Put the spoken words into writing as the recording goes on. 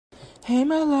Hey,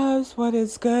 my loves, what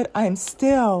is good? I'm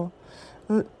still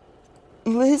l-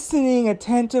 listening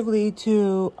attentively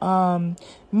to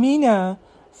Mina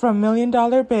from Million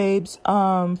Dollar Babes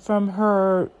from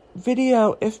her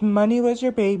video, If Money Was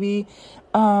Your Baby.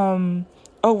 A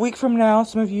week from now,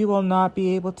 some of you will not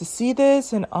be able to see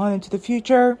this and on into the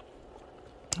future.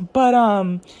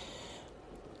 But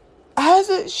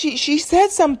she said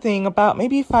something about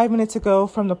maybe 5 minutes ago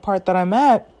from the part that I'm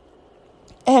at,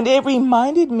 and it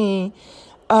reminded me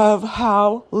of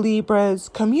how Libras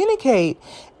communicate.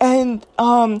 And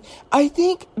I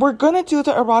think we're going to do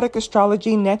the erotic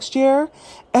astrology next year.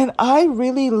 And I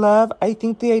really love, I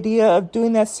think, the idea of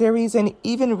doing that series and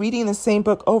even reading the same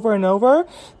book over and over,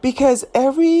 because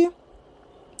every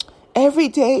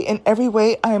day in every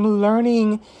way I'm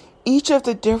learning each of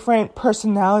the different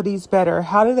personalities better.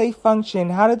 How do they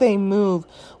function? How do they move?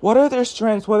 What are their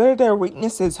strengths? What are their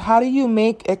weaknesses? How do you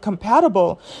make it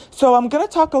compatible? So I'm going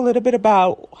to talk a little bit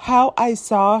about how I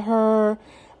saw her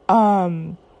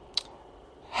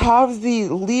have the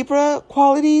Libra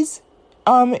qualities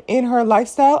in her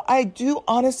lifestyle. I do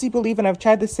honestly believe, and I've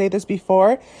tried to say this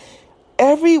before,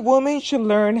 every woman should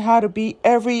learn how to be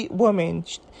every woman,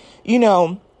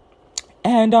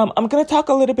 and I'm going to talk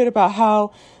a little bit about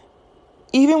how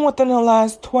even within the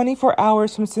last 24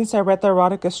 hours since I read the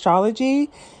erotic astrology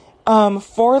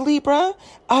for Libra,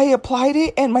 I applied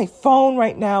it, and my phone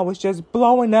right now was just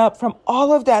blowing up from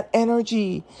all of that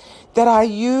energy that I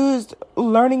used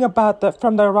learning about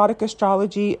from the erotic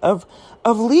astrology of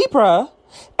Libra.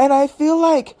 And I feel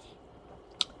like,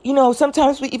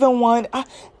 sometimes we even want,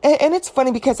 and it's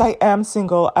funny because I am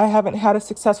single. I haven't had a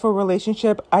successful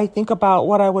relationship. I think about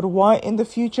what I would want in the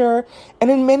future.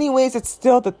 And in many ways, it's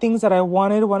still the things that I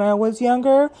wanted when I was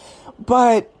younger.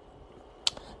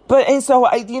 And so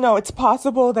it's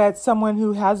possible that someone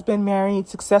who has been married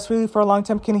successfully for a long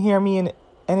time can hear me and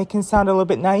it can sound a little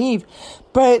bit naive.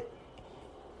 But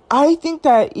I think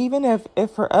that even if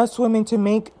for us women to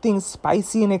make things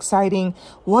spicy and exciting,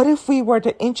 what if we were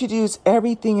to introduce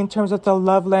everything in terms of the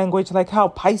love language, like how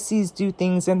Pisces do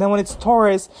things, and then when it's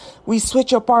Taurus, we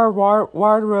switch up our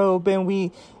wardrobe and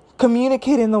we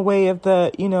communicate in the way of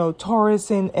the, Taurus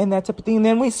and that type of thing. And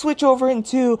then we switch over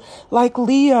into like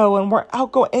Leo and we're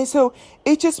outgoing. And so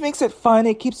it just makes it fun.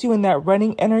 It keeps you in that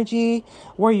running energy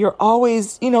where you're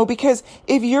always, because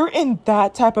if you're in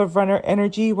that type of runner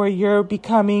energy where you're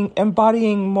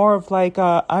embodying more of like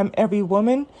I'm every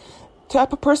woman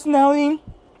type of personality.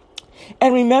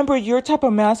 And remember, your type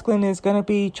of masculine is going to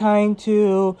be trying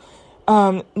to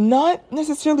not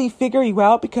necessarily figure you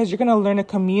out, because you're going to learn to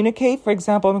communicate. For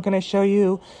example, I'm going to show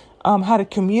you how to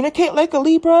communicate like a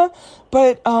Libra.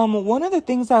 But one of the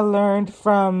things I learned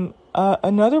from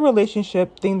another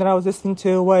relationship thing that I was listening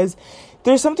to was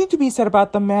there's something to be said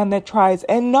about the man that tries,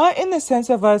 and not in the sense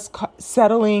of us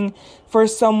settling for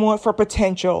someone for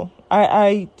potential.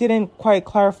 I didn't quite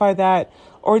clarify that,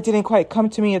 or it didn't quite come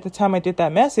to me at the time I did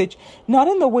that message. Not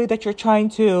in the way that you're trying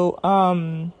to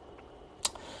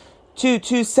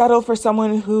settle for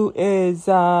someone who is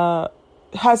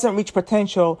hasn't reached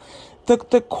potential.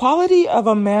 The quality of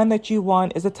a man that you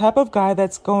want is the type of guy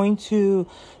that's going to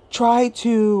try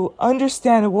to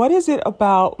understand, what is it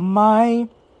about my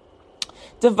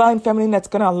divine feminine that's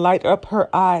going to light up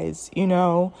her eyes,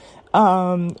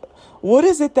 what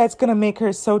is it that's going to make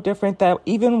her so different that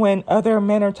even when other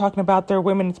men are talking about their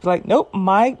women, it's like, nope,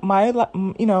 my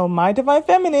divine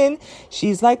feminine,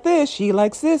 she's like this, she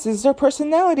likes this is her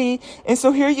personality. And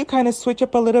so here you kind of switch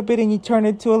up a little bit and you turn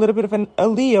into a little bit of a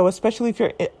Leo, especially if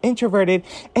you're introverted.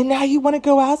 And now you want to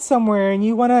go out somewhere and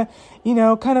you want to,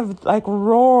 kind of like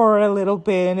roar a little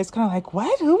bit. And it's kind of like,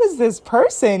 what? Who is this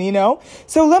person?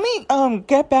 So let me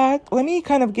get back. Let me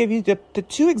kind of give you the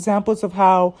two examples of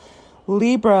how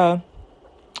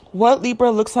what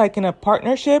Libra looks like in a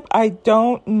partnership. I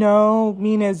don't know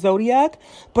Mina's zodiac,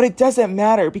 but it doesn't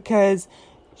matter because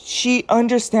she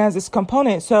understands this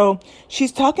component. So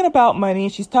she's talking about money,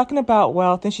 she's talking about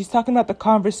wealth, and she's talking about the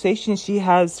conversation she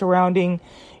has surrounding,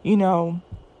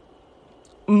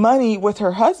 money with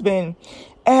her husband.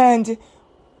 And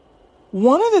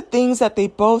one of the things that they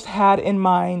both had in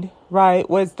mind, right,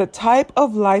 was the type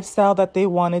of lifestyle that they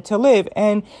wanted to live.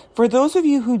 And for those of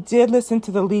you who did listen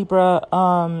to the Libra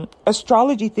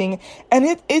astrology thing,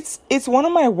 and it's one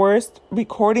of my worst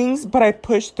recordings, but I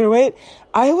pushed through it.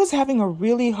 I was having a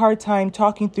really hard time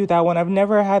talking through that one. I've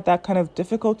never had that kind of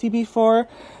difficulty before,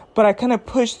 but I kind of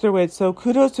pushed through it. So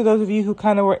kudos to those of you who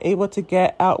kind of were able to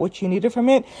get out what you needed from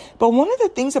it. But one of the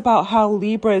things about how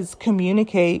Libras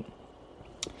communicate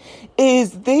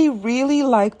is they really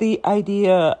like the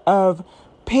idea of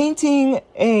painting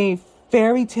a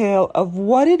fairy tale of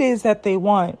what it is that they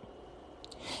want.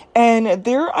 And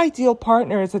their ideal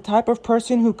partner is the type of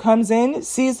person who comes in,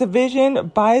 sees the vision,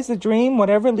 buys the dream,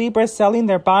 whatever Libra is selling,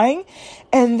 they're buying.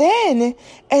 And then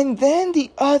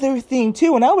the other thing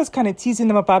too, and I was kind of teasing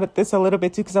them about this a little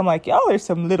bit too, because I'm like, y'all are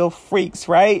some little freaks,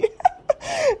 right?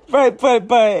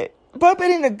 but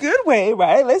in a good way,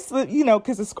 right?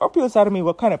 Because the Scorpio side of me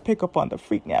will kind of pick up on the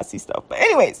freak nasty stuff. But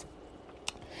anyways,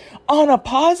 on a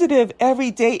positive,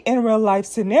 everyday, in real life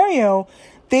scenario,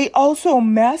 they also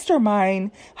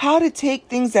mastermind how to take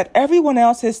things that everyone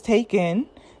else has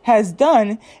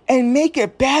done, and make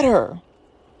it better.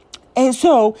 And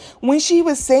so when she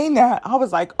was saying that, I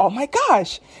was like, oh my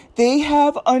gosh, they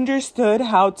have understood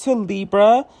how to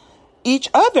Libra each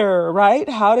other, right?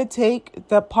 How to take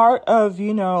the part of,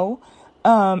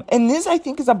 and this I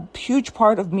think is a huge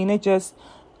part of Mina just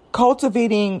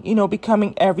cultivating,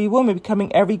 becoming every woman, becoming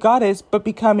every goddess, but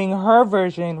becoming her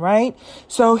version, right?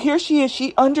 So here she is.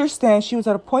 She understands. She was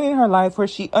at a point in her life where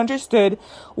she understood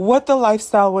what the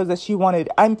lifestyle was that she wanted.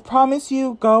 I promise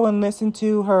you, go and listen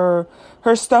to her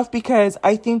stuff, because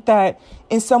I think that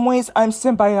in some ways I'm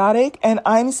symbiotic and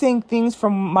I'm saying things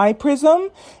from my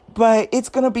prism, but it's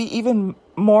going to be even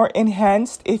more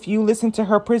enhanced if you listen to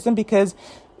her prism, because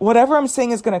whatever I'm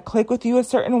saying is going to click with you a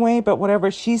certain way, but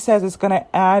whatever she says is going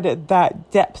to add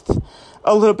that depth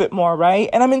a little bit more, right?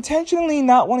 And I'm intentionally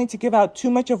not wanting to give out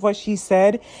too much of what she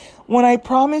said. When I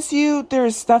promise you,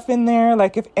 there's stuff in there,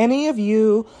 like if any of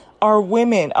you are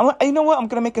women, you know what? I'm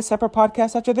going to make a separate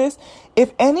podcast after this.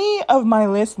 If any of my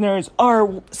listeners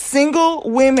are single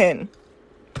women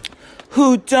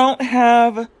who don't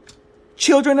have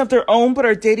children of their own, but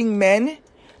are dating men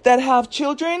that have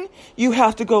children, you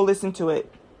have to go listen to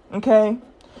it. Okay?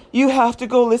 You have to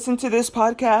go listen to this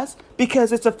podcast,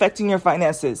 because it's affecting your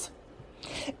finances.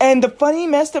 And the funny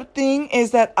messed up thing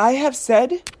is that I have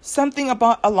said something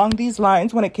along these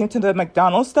lines when it came to the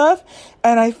McDonald's stuff,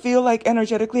 and I feel like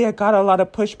energetically I got a lot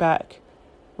of pushback,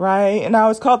 right? And I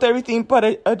was called everything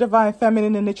but a divine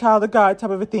feminine and a child of God type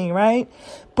of a thing, right?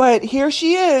 But here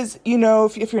she is,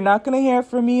 if you're not going to hear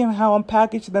from me and how I'm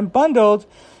packaged and bundled,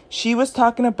 she was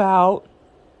talking about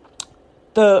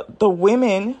the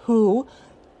women who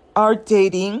are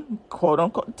dating, quote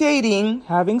unquote dating,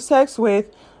 having sex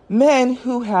with men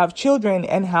who have children,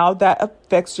 and how that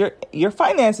affects your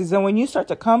finances. And when you start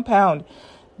to compound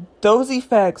those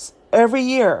effects every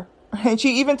year, and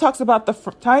she even talks about the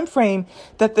time frame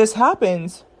that this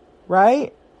happens,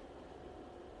 right?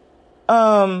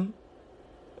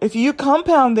 If you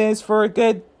compound this for a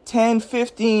good 10,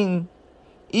 15,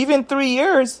 even 3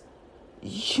 years,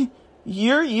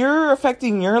 you're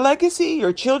affecting your legacy,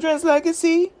 your children's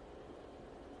legacy,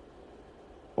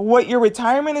 what your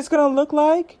retirement is going to look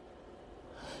like.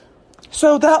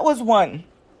 So that was one.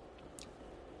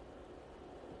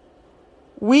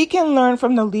 We can learn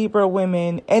from the Libra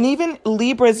women, and even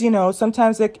Libras,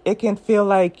 sometimes it can feel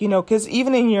like, because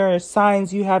even in your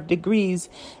signs, you have degrees.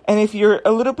 And if you're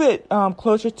a little bit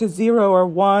closer to 0 or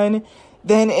 1,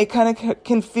 then it kind of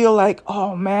can feel like,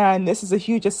 oh man, this is a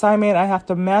huge assignment. I have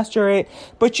to master it.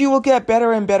 But you will get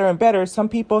better and better and better. Some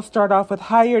people start off with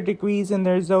higher degrees in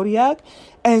their zodiac.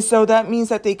 And so that means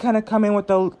that they kind of come in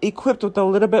equipped with a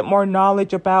little bit more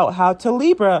knowledge about how to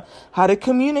Libra, how to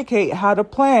communicate, how to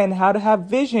plan, how to have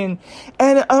vision.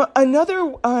 And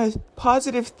another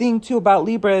positive thing too about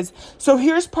Libra is, so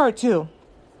here's part 2.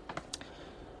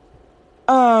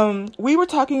 We were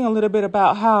talking a little bit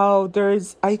about how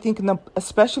there's, I think,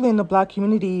 especially in the Black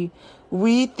community,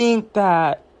 we think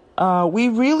that we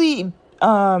really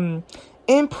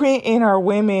imprint in our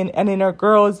women and in our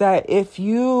girls that if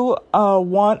you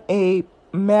want a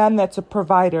man that's a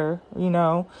provider,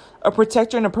 a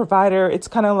protector and a provider, it's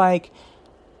kind of like,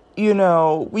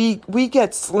 we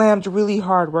get slammed really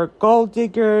hard. We're gold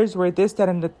diggers. We're this, that,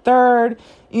 and the third.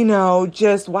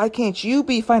 Just why can't you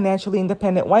be financially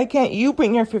independent? Why can't you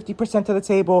bring your 50% to the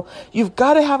table? You've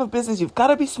got to have a business. You've got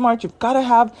to be smart. You've got to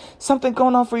have something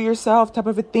going on for yourself type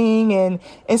of a thing. And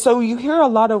so you hear a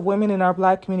lot of women in our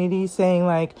Black community saying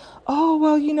like, oh,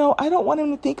 well, I don't want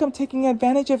him to think I'm taking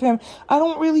advantage of him. I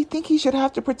don't really think he should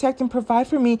have to protect and provide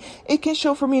for me. It can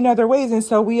show for me in other ways. And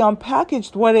so we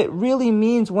unpackaged what it really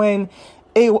means when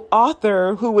a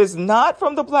author who is not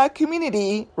from the Black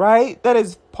community, right, that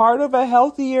is part of a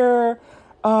healthier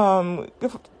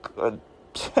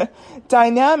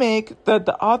dynamic,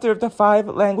 the author of the 5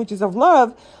 languages of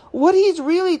love, what he's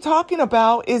really talking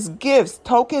about is gifts,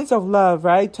 tokens of love,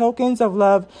 right? Tokens of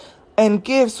love and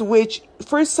gifts, which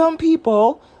for some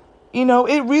people,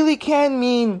 it really can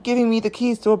mean giving me the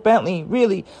keys to a Bentley,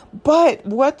 really. But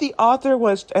what the author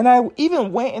was, and I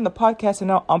even went in the podcast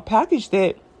and unpackaged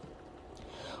it,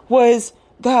 was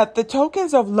that the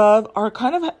tokens of love are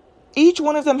kind of, each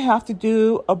one of them have to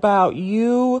do about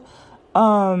you,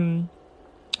 the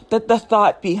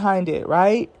thought behind it,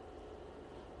 right?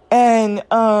 And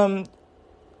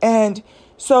and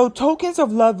so tokens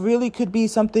of love really could be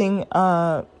something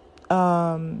that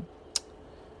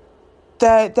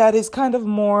is kind of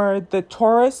more the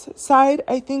Taurus side,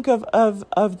 I think,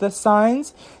 of the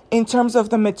signs in terms of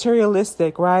the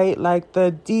materialistic, right? Like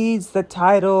the deeds, the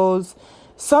titles,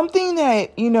 something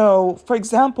that, for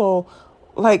example,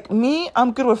 like me,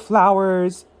 I'm good with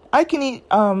flowers. I can eat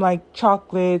like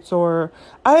chocolates, or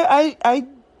I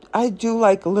do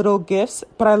like little gifts,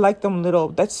 but I like them little.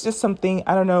 That's just something,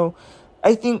 I don't know.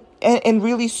 I think, and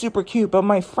really super cute. But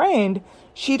my friend,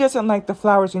 she doesn't like the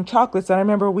flowers and chocolates. And I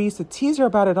remember we used to tease her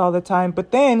about it all the time.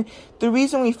 But then the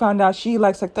reason we found out she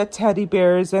likes like the teddy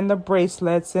bears and the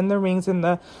bracelets and the rings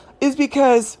is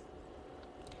because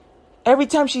every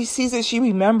time she sees it, she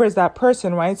remembers that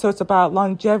person, right? So it's about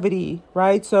longevity,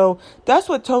 right? So that's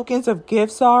what tokens of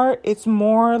gifts are. It's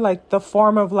more like the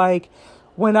form of like,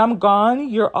 when I'm gone,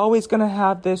 you're always going to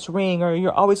have this ring, or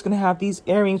you're always going to have these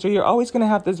earrings, or you're always going to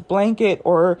have this blanket,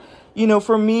 or,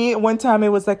 for me, one time it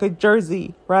was like a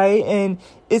jersey, right? And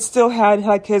it still had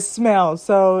like his smell.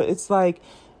 So it's like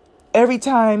every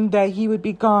time that he would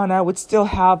be gone, I would still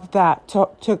have that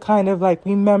to kind of like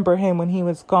remember him when he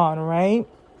was gone, right?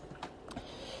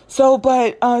 So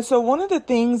one of the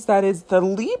things that is the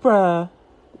Libra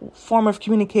form of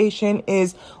communication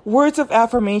is words of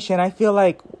affirmation. I feel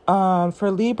like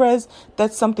for Libras,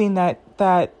 that's something that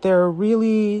they're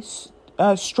really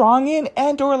strong in,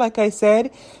 or like I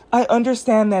said, I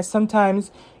understand that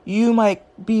sometimes you might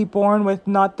be born with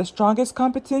not the strongest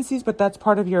competencies, but that's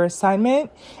part of your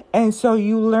assignment. And so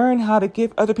you learn how to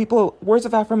give other people words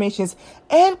of affirmations.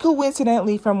 And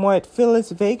coincidentally, from what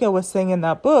Phyllis Vega was saying in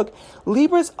that book,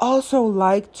 Libras also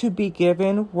like to be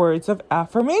given words of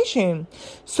affirmation.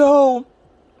 So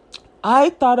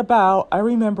I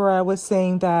remember I was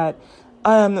saying that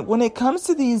when it comes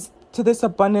to this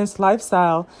abundance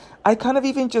lifestyle, I kind of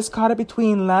even just caught it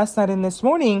between last night and this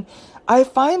morning. I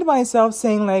find myself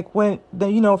saying like,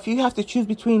 if you have to choose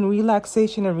between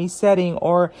relaxation and resetting,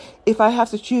 or if I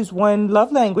have to choose one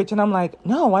love language, and I'm like,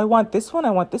 no, I want this one. I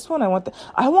want this one. I want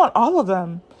all of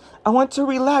them. I want to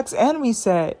relax and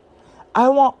reset. I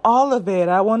want all of it.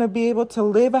 I want to be able to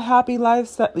live a happy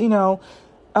lifestyle,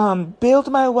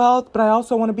 build my wealth, but I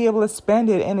also want to be able to spend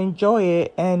it and enjoy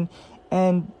it and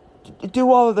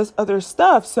do all of this other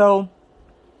stuff. So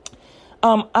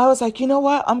I was like, you know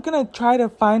what? I'm going to try to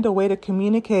find a way to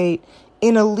communicate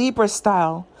in a Libra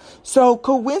style. So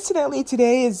coincidentally,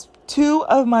 today is 2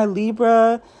 of my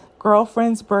Libra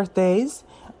girlfriends' birthdays.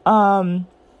 And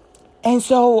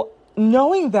so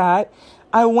knowing that,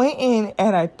 I went in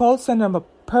and I both sent them a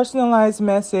personalized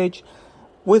message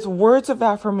with words of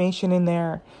affirmation in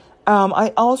there.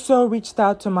 I also reached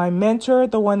out to my mentor,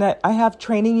 the one that I have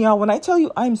training, y'all. When I tell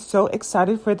you I'm so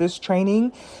excited for this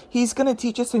training, he's going to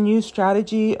teach us a new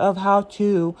strategy of how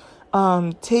to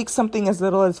take something as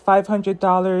little as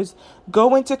 $500,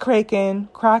 go into Kraken.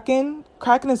 Kraken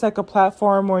is like a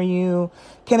platform where you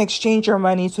can exchange your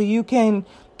money. So you can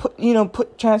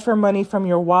transfer money from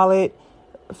your wallet,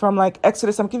 from like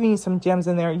Exodus. I'm giving you some gems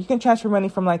in there. You can transfer money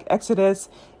from like Exodus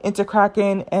into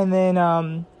Kraken, and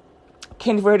then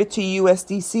convert it to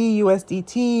USDC,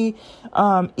 USDT,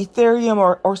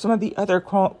 Ethereum, or some of the other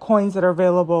coins that are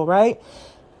available, right?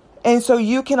 And so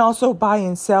you can also buy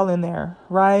and sell in there,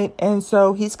 right? And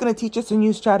so he's going to teach us a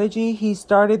new strategy. He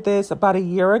started this about a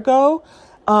year ago,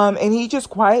 and he just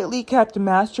quietly kept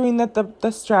mastering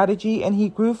the strategy, and he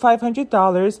grew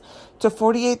 $500 to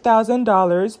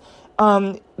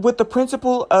 $48,000 with the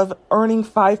principle of earning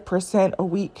 5% a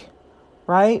week,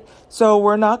 right? So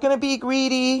we're not going to be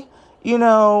greedy.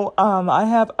 I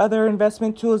have other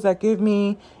investment tools that give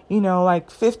me,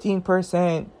 like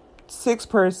 15%,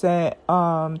 6%,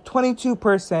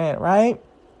 22%, right?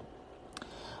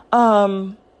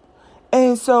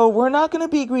 And so we're not going to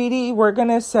be greedy. We're going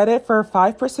to set it for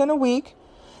 5% a week.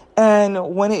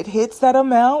 And when it hits that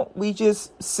amount, we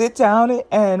just sit down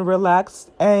and relax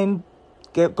and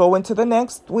go into the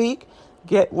next week,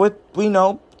 go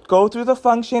through the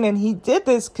function. And he did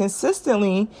this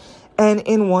consistently. And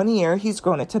in 1 year, he's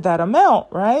grown it to that amount,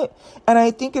 right? And I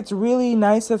think it's really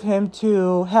nice of him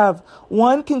to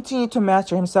continue to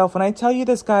master himself. When I tell you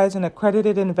this guy is an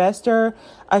accredited investor,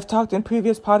 I've talked in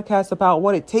previous podcasts about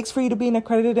what it takes for you to be an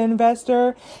accredited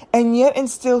investor. And yet and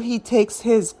still he takes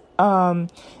his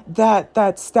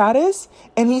that status,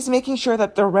 and he's making sure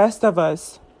that the rest of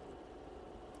us,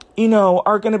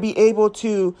 are going to be able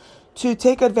to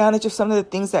take advantage of some of the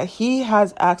things that he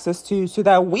has access to, so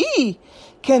that we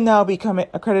can now become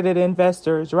accredited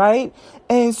investors, right?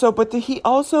 And so, but he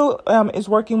also is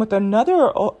working with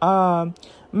another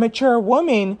mature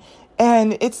woman.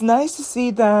 And it's nice to see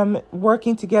them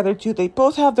working together too. They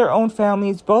both have their own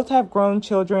families, both have grown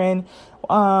children,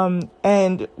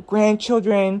 and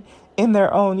grandchildren in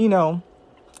their own,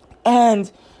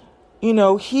 and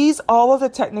he's all of the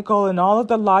technical and all of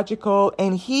the logical,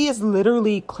 and he is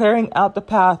literally clearing out the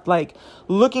path, like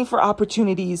looking for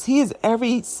opportunities. He is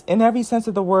in every sense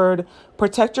of the word,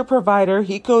 protector provider.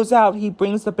 He goes out, he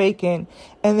brings the bacon,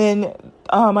 and then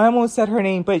I almost said her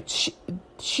name, but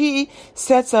she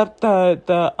sets up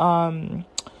the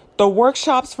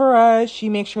workshops for us. She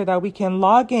makes sure that we can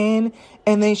log in,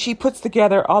 and then she puts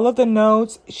together all of the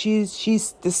notes. She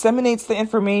disseminates the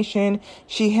information.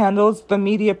 She handles the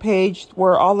media page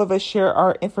where all of us share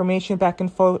our information back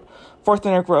and forth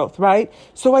in our growth, right?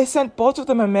 So I sent both of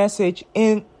them a message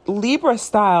in Libra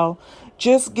style,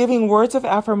 just giving words of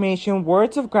affirmation,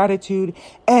 words of gratitude.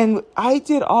 And I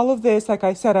did all of this. Like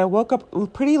I said, I woke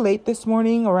up pretty late this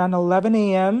morning, around 11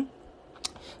 a.m.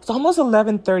 It's almost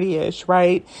 11:30-ish,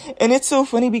 right? And it's so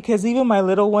funny because even my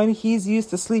little one, he's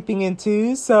used to sleeping in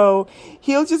too. So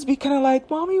he'll just be kind of like,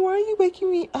 Mommy, why are you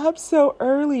waking me up so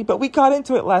early? But we got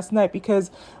into it last night because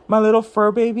my little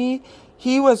fur baby,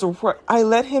 I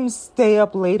let him stay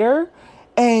up later,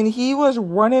 and he was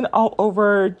running all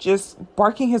over, just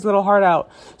barking his little heart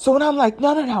out. So when I'm like,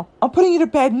 no, I'm putting you to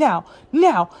bed now.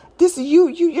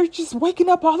 You're just waking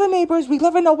up all the neighbors. We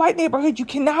live in a white neighborhood. You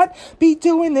cannot be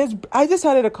doing this. I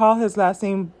decided to call his last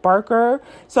name Barker.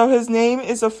 So his name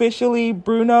is officially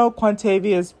Bruno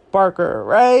Quantavius Barker,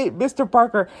 right? Mr.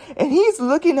 Barker. And he's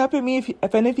looking up at me.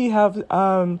 If any of you have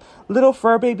little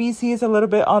fur babies, he is a little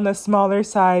bit on the smaller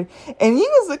side. And he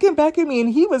was looking back at me,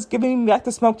 and he was giving me back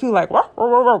the smoke too, like,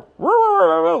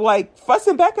 like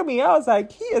fussing back at me. I was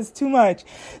like, he is too much.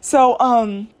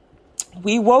 So,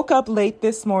 we woke up late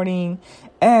this morning,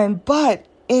 but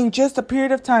in just a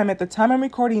period of time, at the time I'm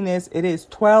recording this, it is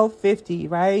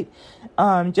 12:50, right?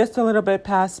 Just a little bit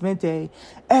past midday.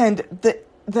 And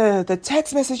the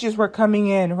text messages were coming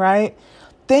in, right?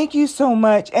 Thank you so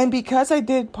much. And because I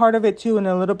did part of it too in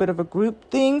a little bit of a group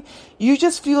thing, you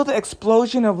just feel the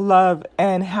explosion of love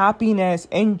and happiness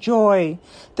and joy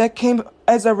that came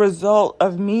as a result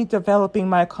of me developing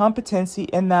my competency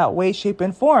in that way, shape,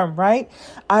 and form, right?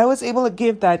 I was able to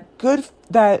give that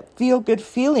feel-good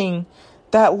feeling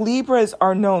that Libras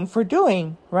are known for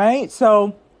doing, right?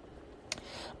 So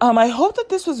I hope that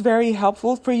this was very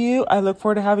helpful for you. I look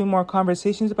forward to having more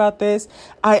conversations about this.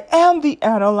 I am the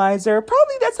analyzer.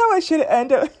 Probably that's how I should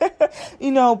end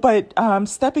it, but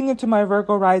stepping into my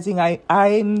Virgo rising,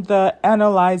 I'm the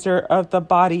analyzer of the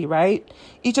body, right?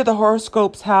 Each of the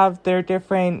horoscopes have their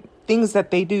different things that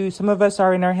they do. Some of us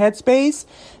are in our headspace.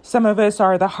 Some of us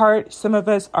are the heart. Some of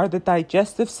us are the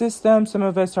digestive system. Some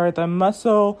of us are the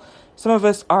muscle. Some of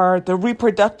us are the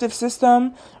reproductive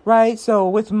system, right? So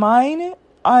with mine,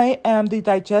 I am the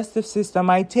digestive system.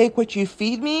 I take what you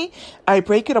feed me, I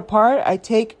break it apart. I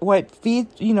take what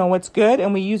feeds, what's good,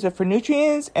 and we use it for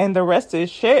nutrients, and the rest is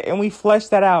shit, and we flush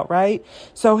that out, right?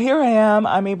 So here I am.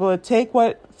 I'm able to take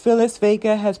what Phyllis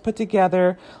Vega has put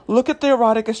together, look at the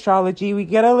erotic astrology. We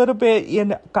get a little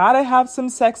bit, gotta have some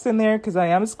sex in there because I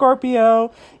am a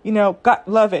Scorpio,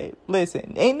 love it.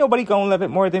 Listen, ain't nobody gonna love it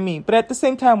more than me. But at the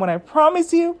same time, when I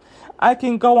promise you, I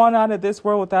can go on out of this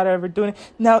world without ever doing it.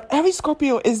 Now, every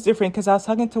Scorpio is different because I was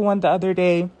talking to one the other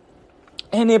day,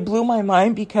 and it blew my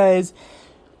mind because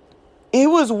it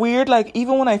was weird. Like,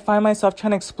 even when I find myself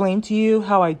trying to explain to you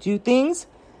how I do things,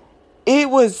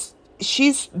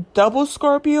 she's double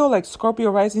Scorpio, like Scorpio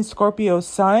rising, Scorpio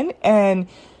sun. And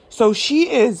so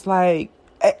she is like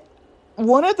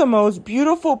one of the most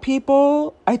beautiful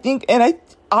people, I think. And I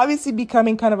obviously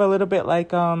becoming kind of a little bit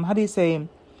like, how do you say,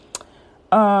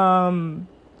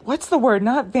 what's the word?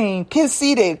 Not vain,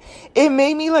 conceited. It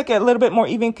made me like a little bit more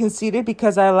even conceited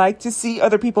because I like to see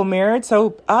other people married.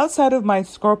 So outside of my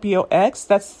Scorpio ex,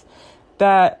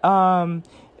 I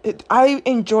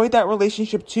enjoyed that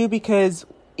relationship too, because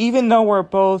even though we're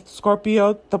both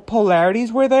Scorpio, the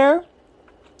polarities were there.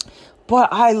 But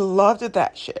I loved it,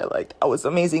 that shit. Like, that was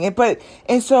amazing.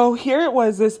 And so here it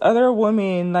was, this other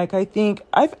woman. Like, I think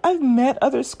I've met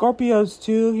other Scorpios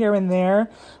too, here and there,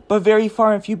 but very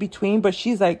far and few between. But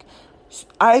she's like,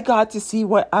 I got to see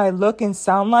what I look and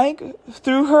sound like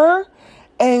through her.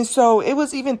 And so it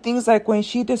was even things like when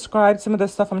she described some of the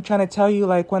stuff I'm trying to tell you,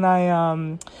 like when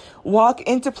I walk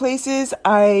into places,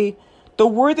 the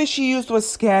word that she used was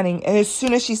scanning. And as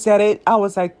soon as she said it, I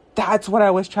was like, that's what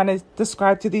I was trying to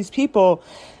describe to these people.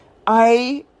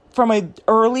 I from an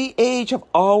early age have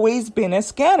always been a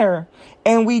scanner,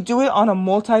 and we do it on a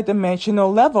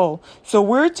multi-dimensional level. So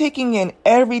we're taking in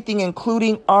everything,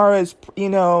 including aura's,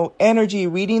 energy,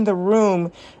 reading the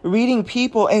room, reading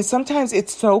people. And sometimes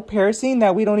it's so piercing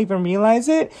that we don't even realize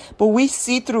it, but we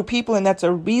see through people. And that's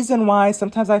a reason why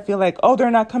sometimes I feel like, oh,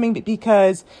 they're not coming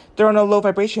because they're on a low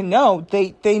vibration. No,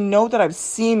 they know that I've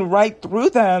seen right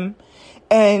through them,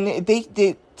 and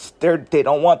they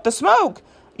don't want the smoke,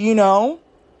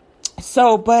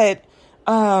 So, but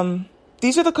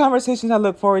these are the conversations I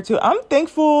look forward to. I'm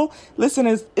thankful,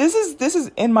 listeners. This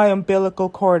is in my umbilical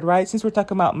cord, right? Since we're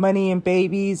talking about money and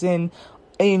babies, and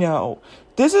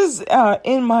this is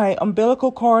in my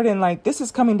umbilical cord, and like this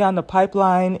is coming down the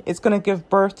pipeline. It's gonna give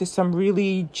birth to some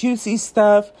really juicy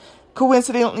stuff.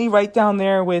 Coincidentally, right down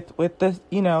there with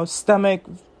the stomach,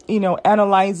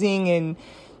 analyzing and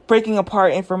breaking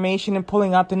apart information and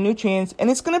pulling out the nutrients. And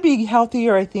it's going to be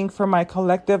healthier, I think, for my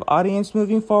collective audience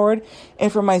moving forward, and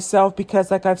for myself,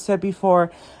 because like I've said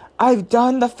before, I've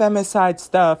done the femicide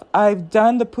stuff. I've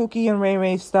done the Pookie and Ray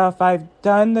Ray stuff. I've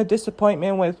done the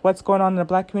disappointment with what's going on in the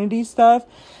Black community stuff.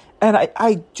 And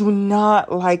I do not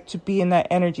like to be in that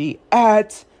energy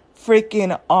at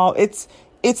freaking all. It's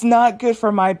not good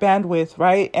for my bandwidth,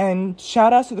 right? And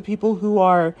shout out to the people who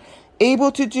are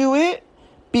able to do it,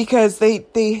 because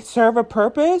they serve a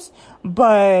purpose,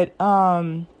 but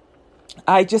I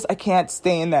can't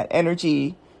stay in that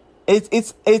energy.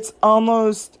 It's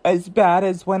almost as bad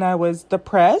as when I was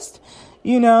depressed,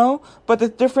 but the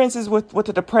difference is with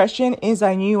the depression is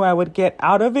I knew I would get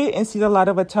out of it and see the light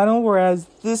of a tunnel, whereas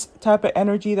this type of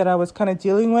energy that I was kind of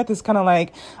dealing with is kind of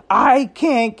like, I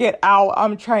can't get out.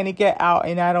 I'm trying to get out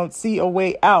and I don't see a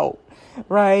way out,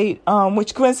 right?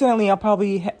 Which coincidentally I'll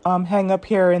probably hang up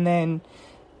here and then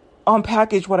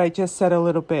unpackage what I just said a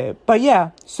little bit. But yeah,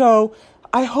 so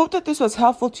I hope that this was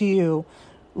helpful to you.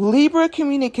 Libra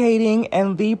communicating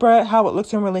and Libra, how it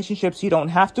looks in relationships. You don't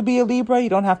have to be a Libra. You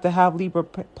don't have to have Libra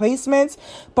placements,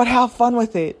 but have fun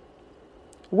with it.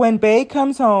 When Bae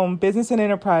comes home, business and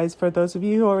enterprise, for those of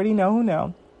you who already know who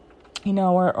know,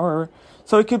 or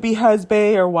so it could be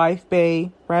husband or wife Bae,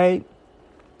 right?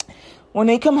 When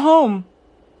they come home,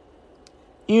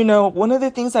 one of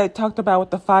the things I talked about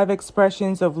with the 5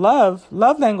 expressions of love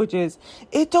languages,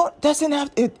 it don't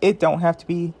have to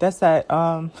be, that's that,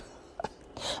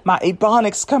 my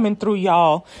ebonics coming through,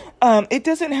 y'all. It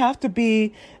doesn't have to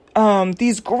be,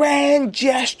 these grand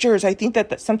gestures. I think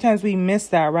that sometimes we miss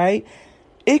that, right?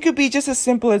 It could be just as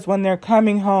simple as when they're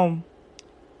coming home.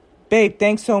 Babe,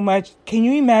 thanks so much. Can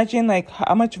you imagine like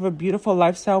how much of a beautiful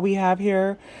lifestyle we have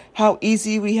here? How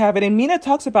easy we have it. And Mina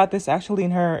talks about this actually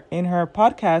in her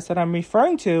podcast that I'm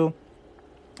referring to.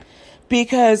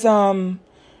 Because, I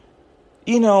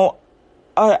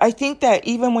think that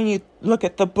even when you look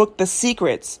at the book, The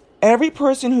Secrets, every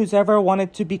person who's ever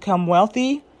wanted to become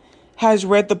wealthy has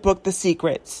read the book, The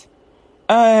Secrets.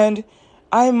 And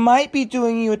I might be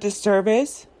doing you a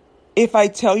disservice if I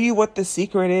tell you what the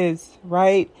secret is,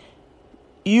 right?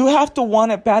 You have to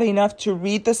want it bad enough to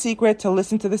read The Secret, to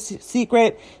listen to The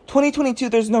Secret. 2022,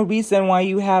 there's no reason why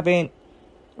you haven't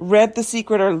read The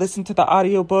Secret or listened to the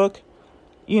audiobook.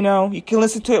 You can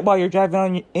listen to it while you're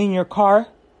driving in your car,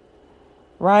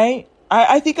 right?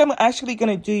 I think I'm actually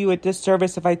going to do you a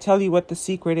disservice if I tell you what The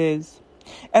Secret is.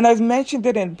 And I've mentioned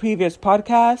it in previous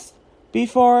podcasts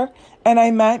before, and I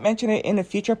might mention it in a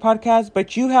future podcast,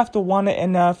 but you have to want it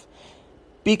enough,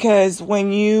 because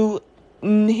when you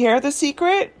hear The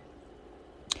Secret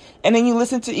and then you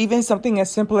listen to even something as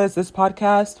simple as this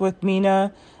podcast with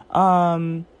Mina,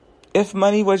 If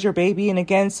Money Was Your Baby, and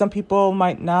again, some people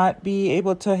might not be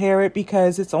able to hear it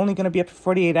because it's only going to be up to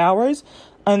 48 hours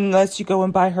unless you go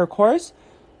and buy her course,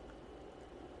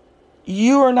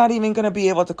 you are not even going to be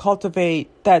able to cultivate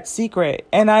that secret.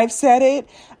 And I've said it.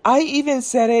 I even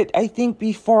said it, I think,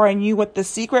 before I knew what the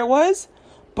secret was,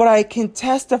 but I can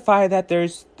testify that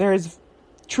there's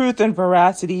truth and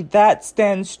veracity that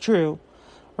stands true,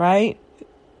 right?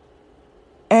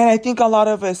 And I think a lot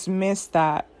of us miss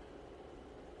that.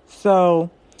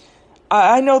 So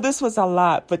I know this was a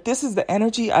lot, but this is the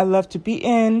energy I love to be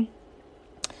in.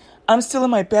 I'm still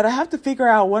in my bed. I have to figure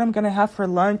out what I'm going to have for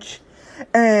lunch.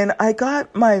 And I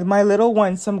got my little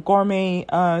one some gourmet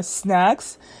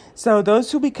snacks. So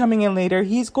those who'll be coming in later,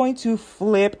 he's going to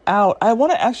flip out. I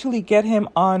want to actually get him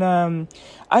on,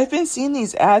 I've been seeing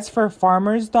these ads for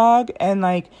Farmer's Dog and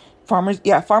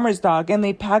Farmer's Dog. And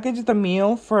they package the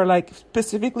meal for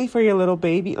specifically for your little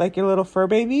baby, like your little fur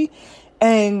baby.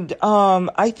 And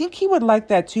I think he would like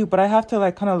that too, but I have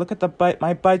to kind of look at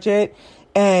my budget.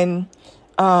 And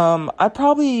I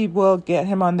probably will get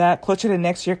him on that closer to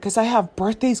next year because I have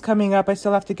birthdays coming up. I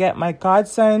still have to get my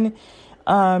godson.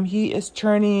 He is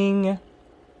turning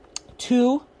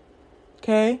 2,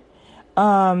 okay,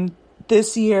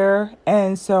 this year,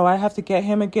 and so I have to get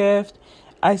him a gift.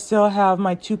 I still have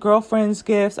my 2 girlfriends'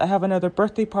 gifts. I have another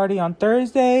birthday party on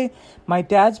Thursday. My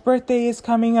dad's birthday is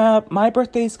coming up. My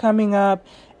birthday is coming up.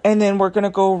 And then we're going to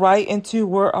go right into,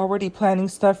 we're already planning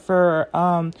stuff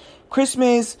for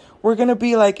Christmas. We're going to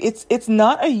be like, it's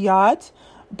not a yacht,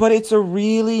 but it's a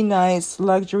really nice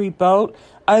luxury boat.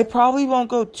 I probably won't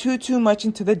go too much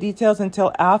into the details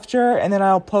until after, and then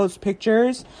I'll post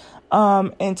pictures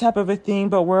and type of a thing,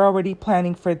 but we're already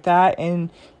planning for that. And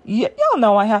y'all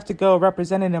know I have to go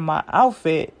represented in my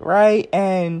outfit, right?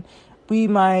 And we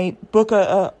might book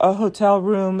a hotel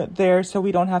room there so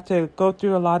we don't have to go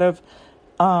through a lot of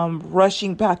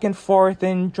rushing back and forth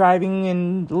and driving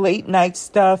and late night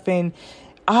stuff. And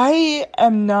I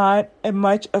am not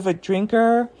much of a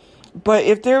drinker, but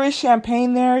if there is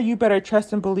champagne there, you better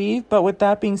trust and believe. But with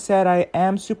that being said, I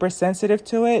am super sensitive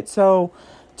to it. So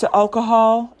to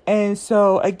alcohol. And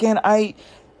so again,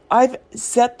 I've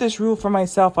set this rule for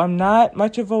myself. I'm not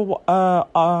much of a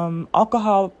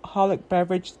alcoholic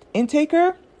beverage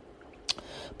intaker.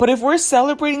 But if we're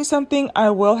celebrating something, I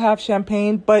will have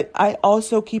champagne. But I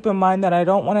also keep in mind that I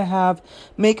don't want to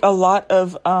make a lot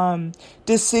of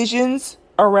decisions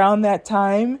around that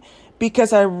time,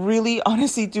 because I really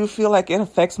honestly do feel like it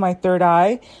affects my third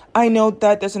eye. I know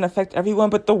that doesn't affect everyone,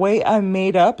 but the way I'm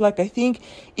made up, like I think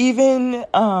even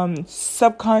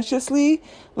subconsciously,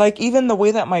 like even the way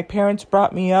that my parents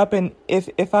brought me up, and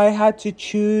if I had to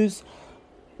choose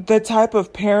the type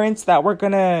of parents that were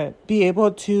going to be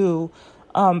able to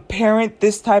parent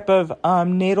this type of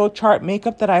natal chart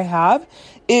makeup that I have,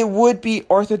 it would be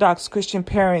Orthodox Christian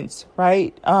parents,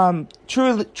 right?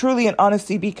 Truly and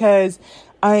honestly, because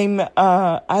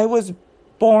I was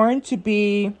born to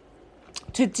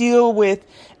deal with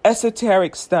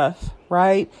esoteric stuff,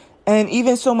 right? And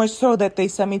even so much so that they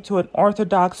sent me to an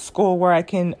Orthodox school where I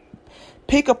can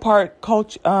pick apart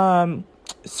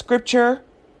scripture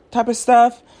type of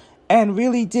stuff and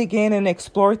really dig in and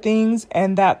explore things,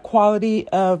 and that quality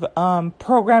of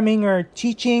programming or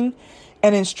teaching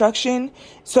and instruction.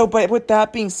 So, but with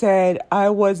that being said, I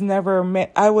was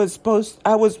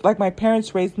like, my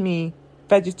parents raised me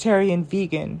vegetarian,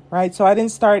 vegan, right? So I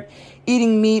didn't start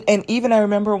eating meat. And even I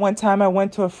remember one time I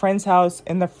went to a friend's house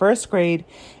in the first grade,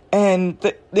 and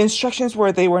the instructions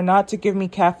were they were not to give me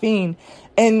caffeine.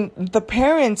 And the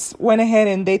parents went ahead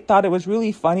and they thought it was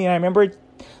really funny. And I remember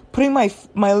putting my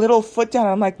little foot down.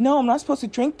 I'm like, no, I'm not supposed to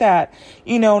drink that,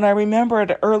 And I remember at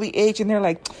an early age, and they're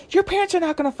like, your parents are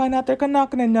not going to find out. They're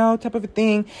not going to know, type of a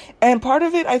thing. And part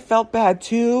of it, I felt bad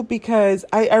too, because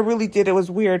I really did. It was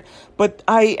weird, but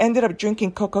I ended up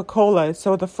drinking Coca-Cola.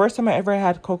 So the first time I ever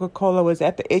had Coca-Cola was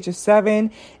at the age of 7.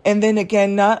 And then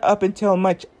again, not up until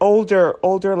much older,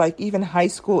 like even high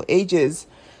school ages,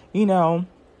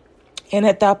 And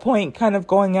at that point, kind of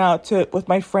going out with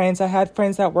my friends, I had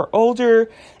friends that were older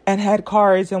and had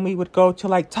cars, and we would go to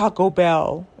like Taco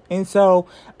Bell. And so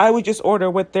I would just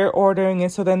order what they're ordering. And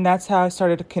so then that's how I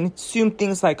started to consume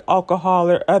things like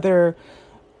alcohol or other,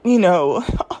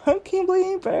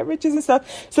 gambling beverages and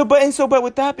stuff. But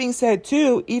with that being said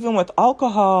too, even with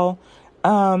alcohol,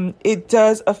 it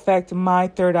does affect my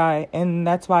third eye. And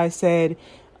that's why I said,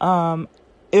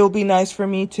 it will be nice for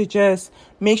me to just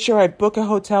make sure I book a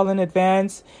hotel in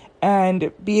advance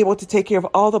and be able to take care of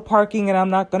all the parking. And I'm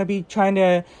not going to be trying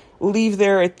to leave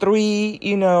there at 3,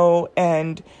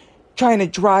 and trying to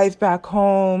drive back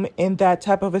home in that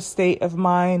type of a state of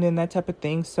mind and that type of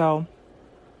thing. So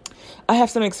I have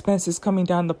some expenses coming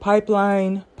down the pike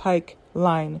line.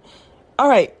 All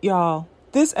right, y'all.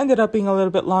 This ended up being a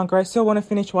little bit longer. I still want to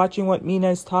finish watching what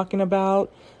Mina is talking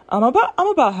about. I'm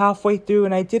about halfway through,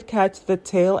 and I did catch the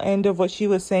tail end of what she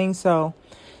was saying. So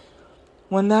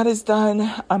when that is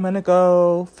done, I'm going to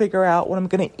go figure out what I'm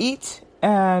going to eat.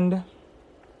 And,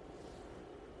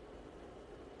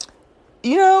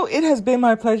 it has been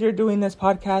my pleasure doing this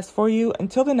podcast for you.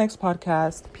 Until the next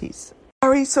podcast, peace.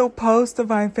 Sorry, so post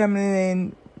Divine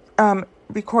Feminine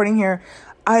recording here.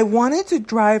 I wanted to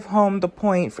drive home the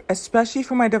point, especially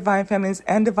for my Divine Feminines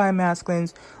and Divine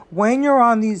Masculines, when you're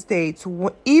on these dates,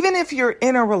 even if you're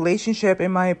in a relationship,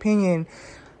 in my opinion,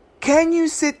 can you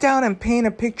sit down and paint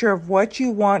a picture of what you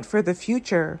want for the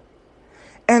future?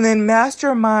 And then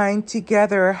mastermind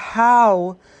together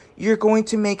how you're going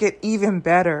to make it even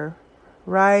better,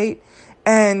 right?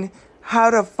 And how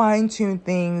to fine-tune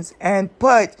things.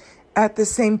 But at the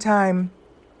same time,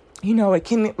 it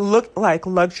can look like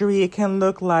luxury. It can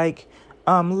look like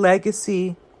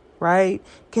legacy. right?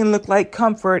 It can look like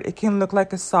comfort. It can look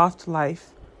like a soft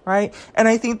life, right? And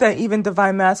I think that even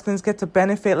divine masculines get to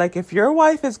benefit. Like if your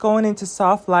wife is going into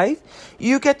soft life,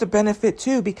 you get to benefit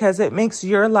too, because it makes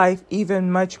your life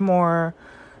even much more,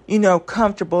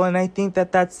 comfortable. And I think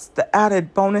that that's the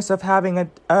added bonus of having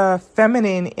a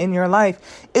feminine in your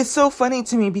life. It's so funny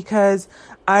to me because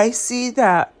I see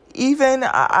that even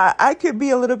I could be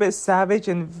a little bit savage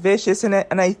and vicious in it.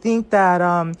 And I think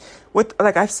that with,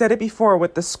 like I've said it before,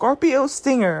 with the Scorpio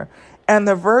stinger and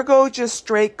the Virgo just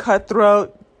straight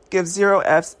cutthroat, give zero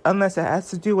F's unless it has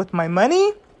to do with my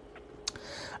money,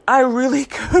 I really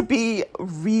could be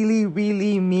really,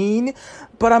 really mean.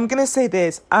 But I'm going to say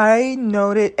this. I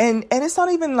noted, and it's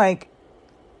not even like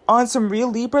on some real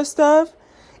Libra stuff.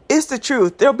 It's the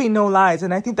truth. There'll be no lies.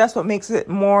 And I think that's what makes it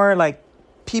more like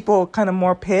people kind of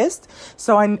more pissed.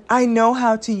 So I know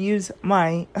how to use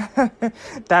my,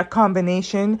 that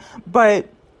combination. But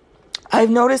I've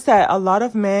noticed that a lot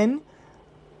of men,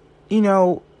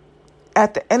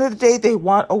 at the end of the day, they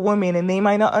want a woman and they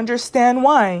might not understand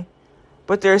why.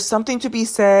 But there's something to be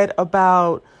said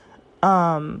about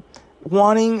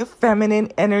wanting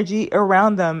feminine energy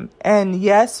around them. And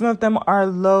yes, some of them are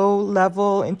low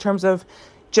level in terms of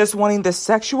just wanting the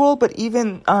sexual. But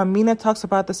even Mina talks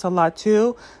about this a lot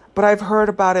too. But I've heard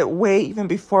about it way even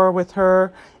before with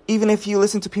her. Even if you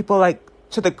listen to people like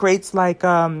to the greats like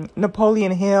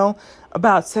Napoleon Hill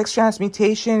about sex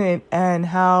transmutation and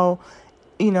how,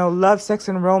 love, sex,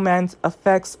 and romance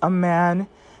affects a man.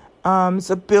 His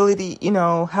ability,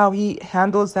 how he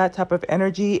handles that type of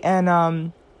energy.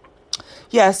 And,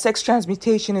 sex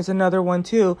transmutation is another one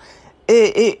too.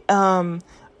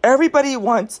 Everybody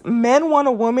men want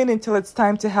a woman until it's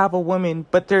time to have a woman,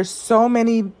 but there's so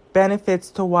many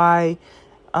benefits to why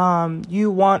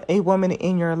you want a woman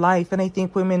in your life. And I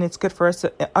think women, it's good for us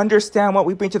to understand what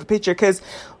we bring to the picture, because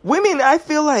women, I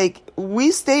feel like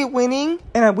we stay winning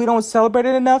and we don't celebrate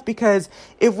it enough, because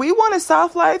if we want a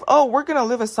soft life, we're going to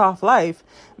live a soft life.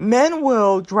 Men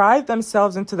will drive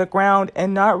themselves into the ground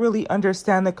and not really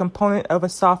understand the component of a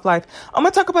soft life. I'm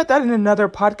going to talk about that in another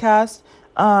podcast.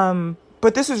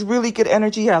 But this is really good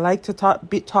energy. I like to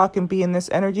talk and be in this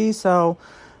energy. So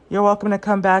you're welcome to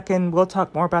come back and we'll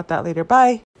talk more about that later.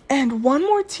 Bye. And one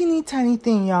more teeny tiny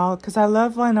thing, y'all, because I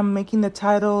love when I'm making the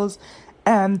titles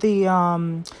and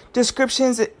the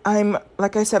descriptions.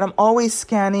 Like I said, I'm always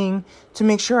scanning to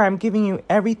make sure I'm giving you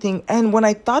everything. And when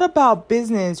I thought about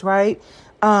business, right,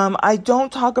 I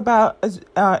don't talk about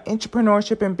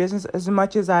entrepreneurship and business as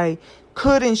much as I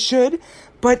could and should.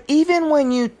 But even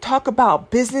when you talk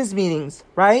about business meetings,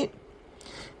 right?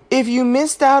 If you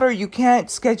missed out or you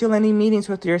can't schedule any meetings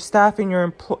with your staff and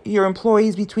your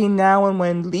employees between now and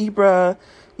when Libra,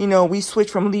 we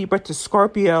switch from Libra to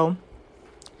Scorpio,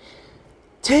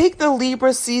 take the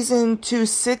Libra season to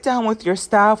sit down with your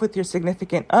staff, with your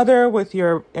significant other, with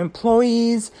your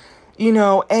employees,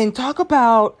 and talk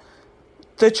about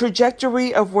the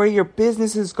trajectory of where your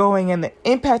business is going and the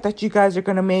impact that you guys are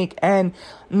going to make, and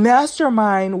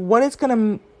mastermind what it's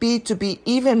going to be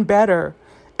even better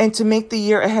and to make the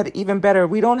year ahead even better.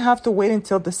 We don't have to wait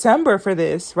until December for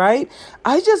this, right?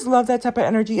 I just love that type of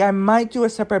energy. I might do a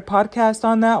separate podcast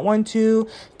on that one too,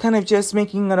 kind of just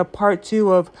making it a part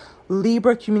 2 of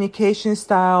Libra communication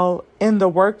style in the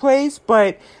workplace,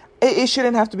 but it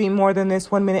shouldn't have to be more than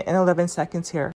this 1 minute and 11 seconds here.